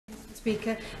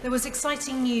Speaker. There was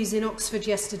exciting news in Oxford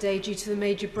yesterday due to the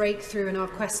major breakthrough in our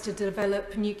quest to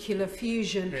develop nuclear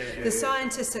fusion. The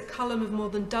scientists at Culham have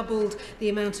more than doubled the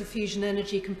amount of fusion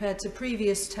energy compared to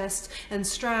previous tests, and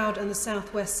Stroud and the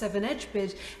South West 7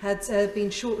 Edgebid had been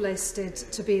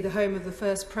shortlisted to be the home of the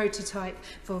first prototype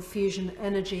for fusion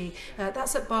energy.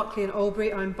 That's at Berkeley and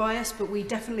Albury. I'm biased, but we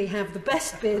definitely have the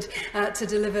best bid to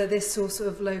deliver this source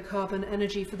of low-carbon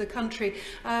energy for the country.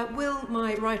 Will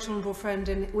my right honourable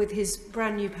friend, with his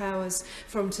brand new powers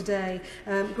from today,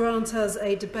 grant us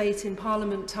a debate in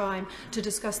Parliament time to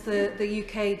discuss the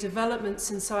UK developments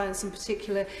in science, in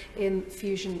particular in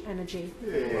fusion energy?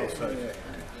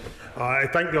 I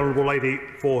thank the honourable lady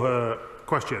for her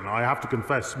question. I have to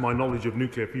confess my knowledge of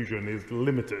nuclear fusion is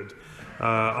limited.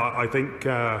 I think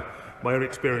my own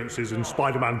experience is in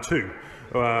Spider-Man 2.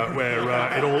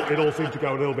 Where it all seemed to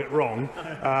go a little bit wrong.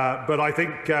 But I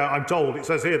think I'm told, it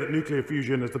says here that nuclear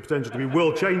fusion has the potential to be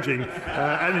world-changing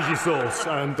energy source,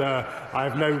 and I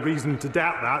have no reason to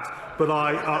doubt that. But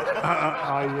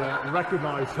I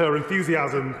recognise her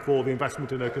enthusiasm for the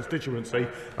investment in her constituency,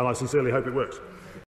 and I sincerely hope it works.